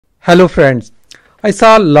Hello friends, I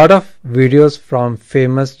saw a lot of videos from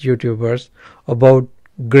famous YouTubers about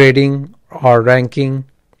grading or ranking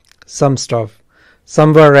some stuff.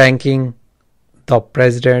 Some were ranking the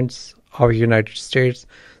presidents of United States,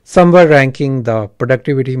 some were ranking the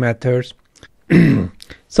productivity methods.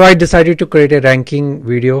 So I decided to create a ranking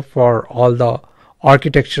video for all the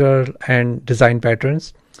architectural and design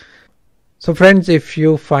patterns. So friends, if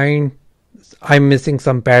you find I'm missing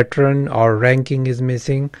some pattern or ranking is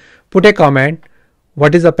missing, put a comment.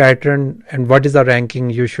 What is a pattern and what is the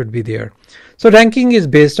ranking you should be there. So ranking is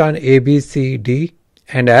based on A, B, C, D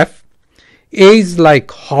and F. A is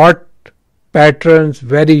like hot patterns,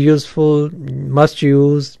 very useful, must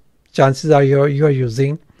use, chances are you are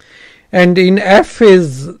using. And in F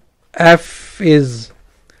is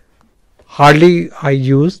hardly I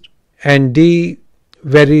used, and D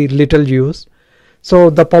very little used.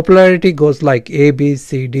 So the popularity goes like A, B,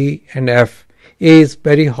 C, D and F. A is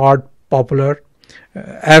very hard popular.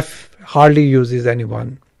 F hardly uses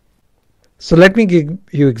anyone. So let me give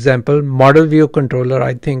you example. Model view controller,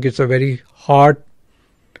 I think it's a very hard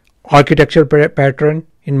architecture pattern.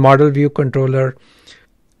 In model view controller,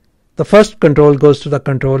 the first control goes to the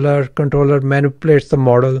controller. Controller manipulates the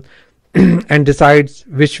model and decides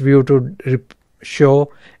which view to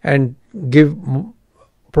show and give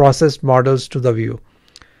processed models to the view.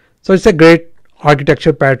 So it's a great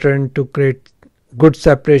architecture pattern to create good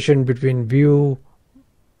separation between view,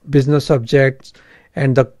 business objects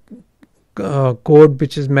and the code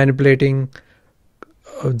which is manipulating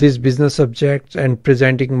these business objects and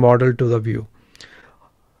presenting model to the view.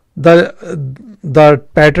 The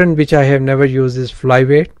pattern which I have never used is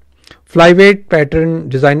Flyweight. Flyweight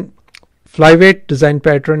design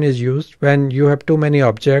pattern is used when you have too many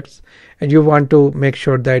objects and you want to make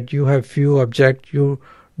sure that you have few objects. You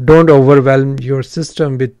don't overwhelm your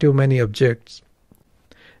system with too many objects.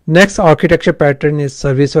 Next architecture pattern is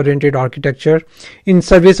service-oriented architecture. In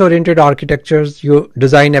service-oriented architectures, you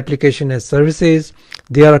design application as services.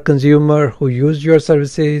 They are a consumer who use your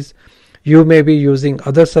services. You may be using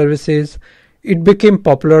other services. It became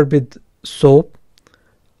popular with SOAP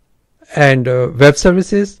and web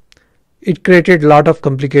services. It created a lot of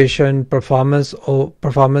complication, performance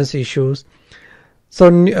issues. So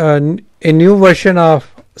a new version of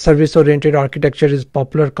service-oriented architecture is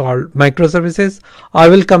popular called microservices. I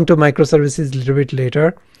will come to microservices a little bit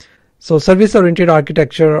later. So service-oriented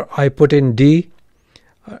architecture I put in D.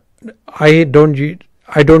 I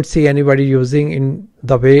don't see anybody using in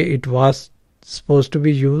the way it was supposed to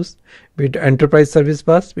be used with enterprise service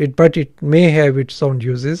bus, but it may have its own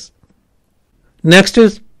uses. Next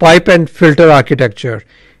is pipe and filter architecture.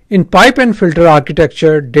 In pipe and filter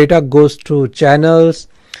architecture, data goes through channels.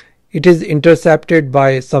 It is intercepted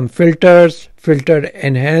by some filters. Filter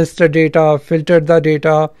enhance the data, filter the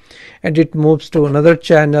data, and it moves to another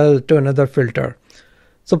channel, to another filter.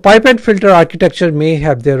 So pipe and filter architecture may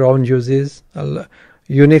have their own uses.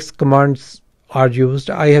 Unix commands are used.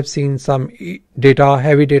 I have seen some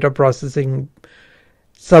heavy data processing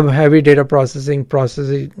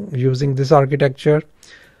using this architecture,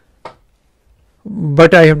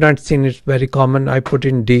 but I have not seen it very common. I put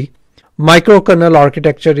in D. Microkernel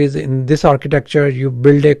architecture is in this architecture you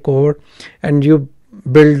build a core and you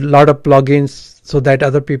build a lot of plugins so that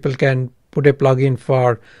other people can put a plugin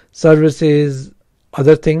for services,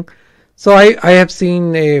 other thing. So I have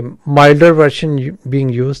seen a milder version being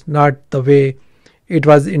used, not the way it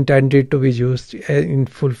was intended to be used in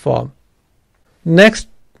full form. Next,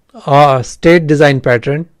 state design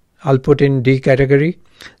pattern. I'll put in D category.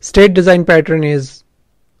 State design pattern is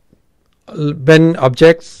when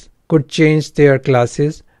objects could change their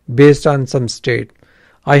classes based on some state.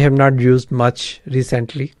 I have not used much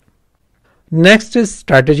recently. Next is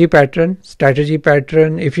strategy pattern. Strategy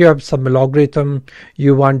pattern, if you have some algorithm,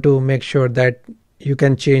 you want to make sure that you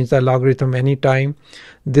can change the algorithm anytime.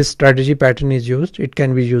 This strategy pattern is used. It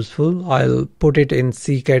can be useful. I'll put it in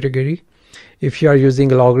C category. If you are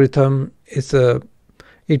using algorithm,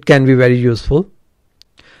 it can be very useful.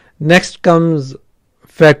 Next comes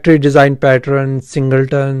factory design pattern,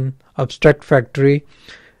 Singleton, abstract factory.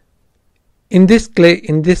 In this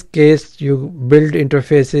case, you build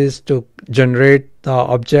interfaces to generate the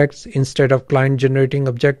objects instead of client generating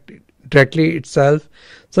object directly itself.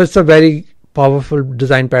 So it's a very powerful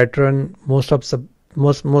design pattern. Most of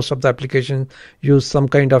the applications use some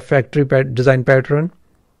kind of factory design pattern.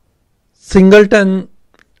 Singleton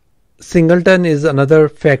is another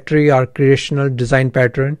factory or creational design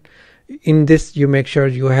pattern. In this, you make sure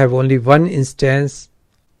you have only one instance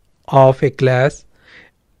of a class.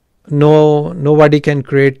 Nobody can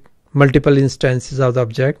create multiple instances of the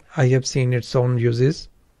object. I have seen its own uses.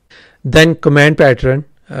 Then command pattern,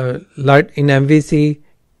 like in MVC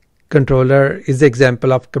controller is the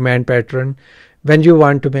example of command pattern. When you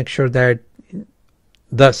want to make sure that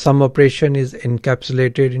some operation is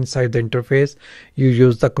encapsulated inside the interface, you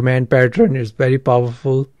use the command pattern. It's very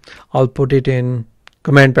powerful. I'll put it in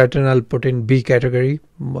command pattern, I'll put in B category,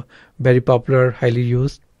 very popular, highly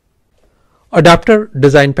used. Adapter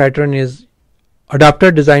design pattern,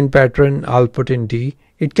 I'll put in D.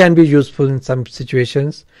 It can be useful in some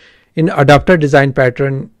situations. In adapter design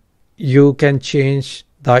pattern, you can change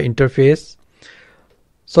the interface.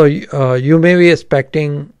 So you may be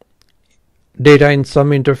expecting data in some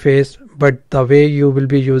interface, but the way you will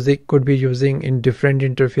be using could be using in different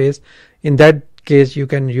interface. In that case, you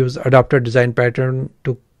can use adapter design pattern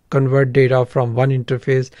to convert data from one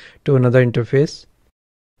interface to another interface.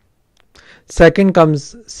 Second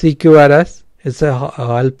comes CQRS.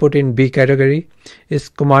 I'll put in B category. Is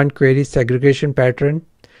command query segregation pattern.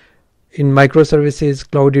 In microservices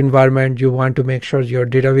cloud environment, you want to make sure your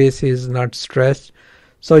database is not stressed.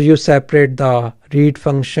 So you separate the read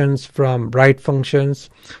functions from write functions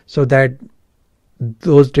so that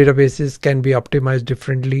those databases can be optimized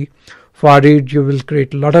differently. For read, you will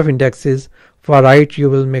create a lot of indexes. For write,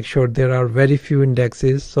 you will make sure there are very few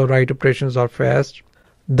indexes, so write operations are fast.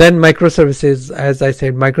 Then microservices, as I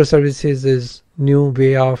said, microservices is new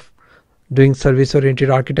way of doing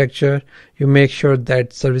service-oriented architecture. You make sure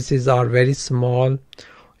that services are very small.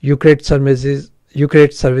 You create services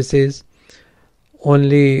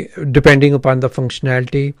only depending upon the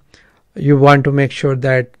functionality. You want to make sure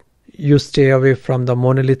that you stay away from the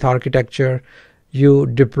monolith architecture. You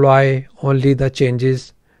deploy only the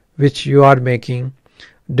changes which you are making.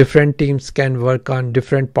 Different teams can work on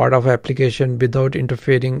different part of application without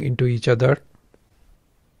interfering into each other.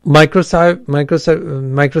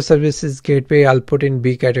 Microservices gateway, I'll put in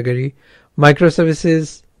B category.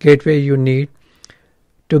 Microservices gateway you need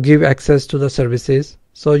to give access to the services.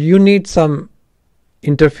 So you need some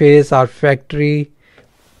interface or factory.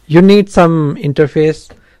 You need some interface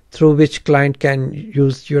through which client can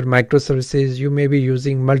use your microservices. You may be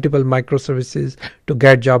using multiple microservices to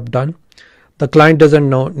get job done. The client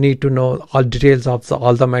doesn't need to know all details of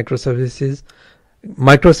all the microservices.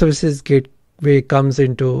 Microservices gateway comes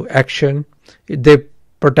into action. They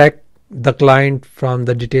protect the client from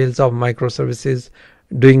the details of microservices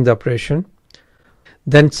doing the operation.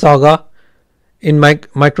 Then Saga. In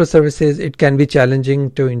microservices, it can be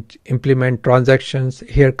challenging to implement transactions.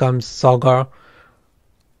 Here comes Saga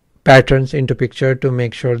patterns into picture to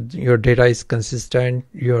make sure your data is consistent,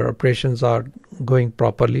 your operations are going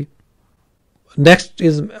properly. Next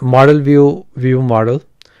is model view model.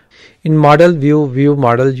 In model view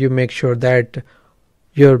model, you make sure that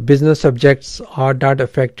your business objects are not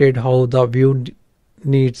affected how the view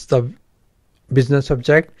needs the business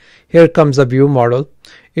object. Here comes the view model.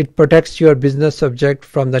 It protects your business object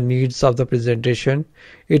from the needs of the presentation.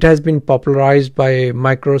 It has been popularized by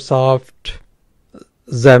Microsoft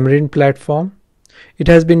Xamarin platform. It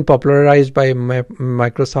has been popularized by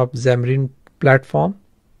Microsoft Xamarin platform.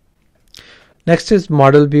 Next is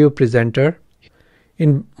model view presenter.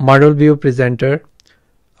 In model view presenter,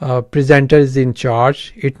 presenter is in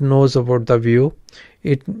charge. It knows about the view.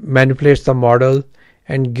 It manipulates the model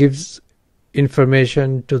and gives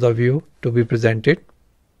information to the view to be presented.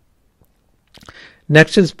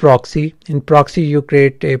 Next is proxy. In proxy, you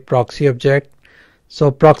create a proxy object.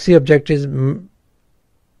 So proxy object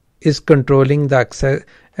is controlling the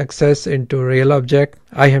access into real object.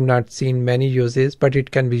 I have not seen many uses, but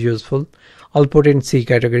it can be useful. I'll put in C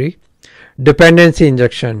category. Dependency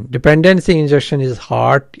injection. Dependency injection is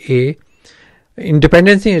hard A. In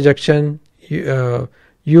dependency injection,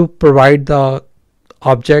 you provide the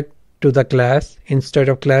object to the class instead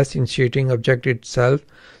of class initiating object itself.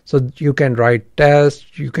 So you can write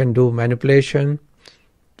tests, you can do manipulation,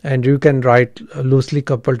 and you can write loosely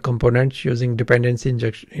coupled components using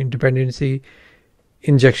dependency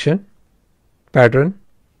injection pattern.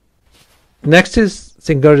 Next is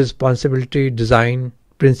single responsibility design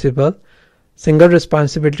principle. Single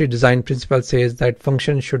responsibility design principle says that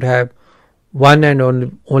function should have one and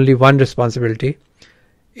only one responsibility.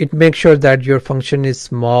 It makes sure that your function is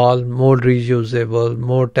small, more reusable,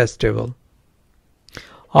 more testable.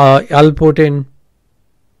 I'll put in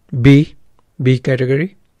B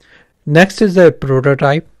category. Next is the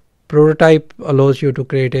prototype. Prototype allows you to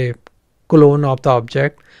create a clone of the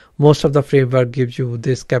object. Most of the framework gives you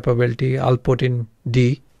this capability. I'll put in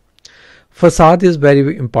D. Facade is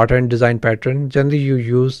very important design pattern. Generally you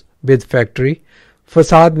use with factory.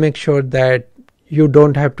 Facade makes sure that you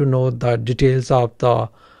don't have to know the details of the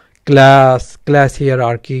class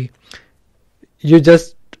hierarchy. You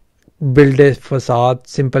just build a facade,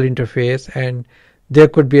 simple interface, and there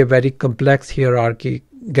could be a very complex hierarchy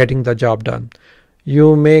getting the job done.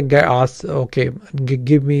 You may get asked, okay,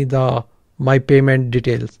 give me my payment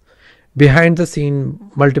details. Behind the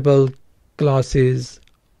scene, multiple classes,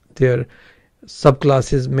 their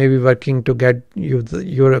subclasses may be working to get you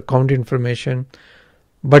your account information,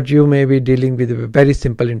 but you may be dealing with a very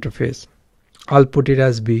simple interface. I'll put it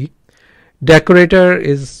as B. Decorator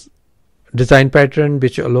is design pattern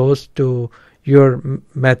which allows to your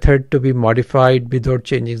method to be modified without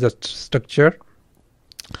changing the structure.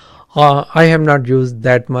 I have not used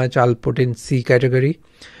that much. I'll put in C category.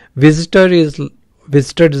 Visitor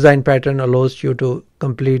design pattern allows you to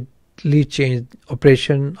completely change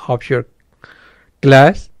operation of your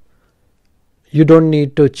class. You don't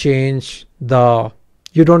need to change the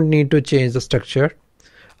structure.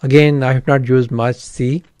 Again, I have not used much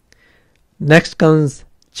C. Next comes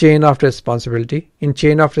chain of responsibility. In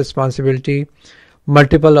chain of responsibility,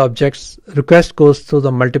 multiple objects request goes to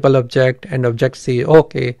the multiple object, and object say,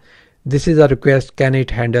 okay, this is a request, can it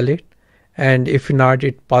handle it? And if not,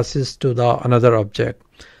 it passes to the another object.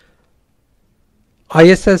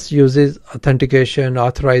 ISS uses authentication,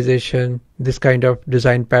 authorization, this kind of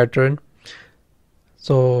design pattern.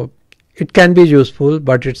 So it can be useful,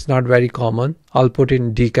 but it's not very common. I'll put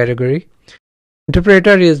in D category.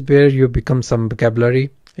 Interpreter is where you become some vocabulary.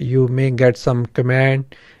 You may get some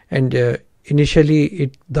command, and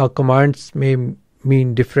initially the commands may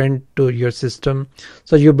mean different to your system.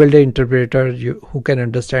 So you build an interpreter who can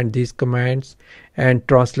understand these commands and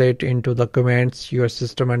translate into the commands your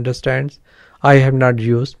system understands. I have not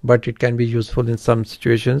used, but it can be useful in some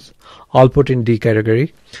situations. I'll put in D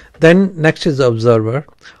category. Then next is observer.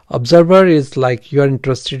 Observer is like you are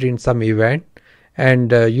interested in some event,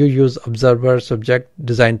 and you use observer subject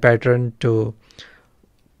design pattern to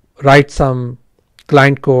write some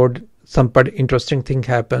client code. Some interesting thing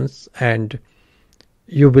happens and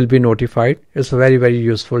you will be notified. It's a very, very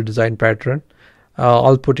useful design pattern.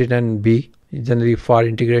 I'll put it in B. Generally for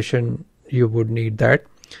integration you would need that.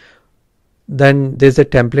 Then there's a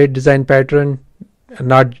template design pattern.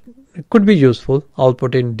 It could be useful. I'll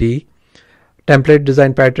put in D. Template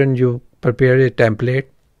design pattern, you prepare a template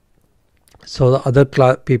so the other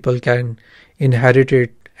people can inherit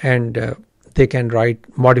it, and they can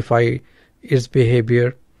modify its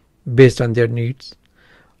behavior based on their needs.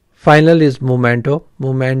 Final is Momento.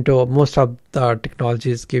 Most of the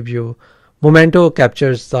technologies give you Momento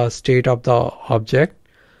captures the state of the object.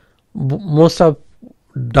 Most of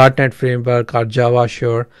 .NET framework or Java,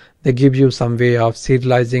 sure, they give you some way of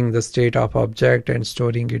serializing the state of object and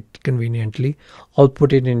storing it conveniently. I'll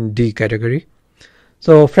put it in D category.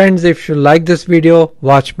 So friends, if you like this video,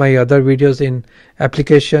 watch my other videos in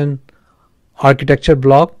application architecture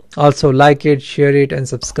blog. Also like it, share it, and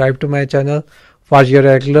subscribe to my channel for your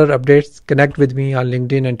regular updates. Connect with me on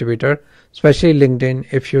LinkedIn and Twitter, especially LinkedIn.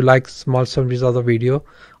 If you like small summaries of the video,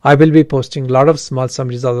 I will be posting a lot of small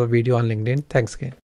summaries of the video on LinkedIn. Thanks again.